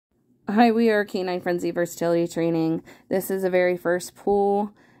Hi, we are Canine Frenzy Versatility Training. This is the very first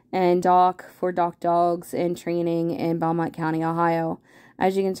pool and dock for dogs in training in Belmont County, Ohio.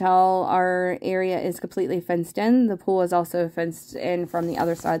 As you can tell, our area is completely fenced in. The pool is also fenced in from the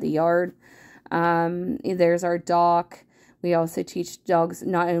other side of the yard. There's our dock. We also teach dogs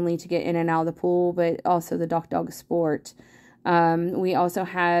not only to get in and out of the pool, but also the dog sport. We also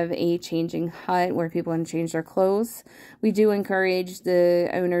have a changing hut where people can change their clothes. We do encourage the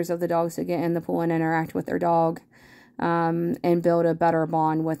owners of the dogs to get in the pool and interact with their dog, and build a better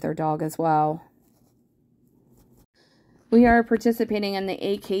bond with their dog as well. We are participating in the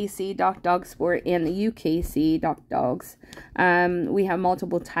AKC dog sport and the UKC dogs. We have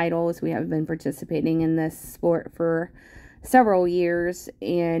multiple titles. We have been participating in this sport for several years,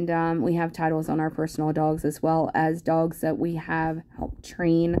 and we have titles on our personal dogs as well as dogs that we have helped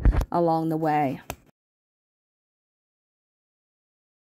train along the way.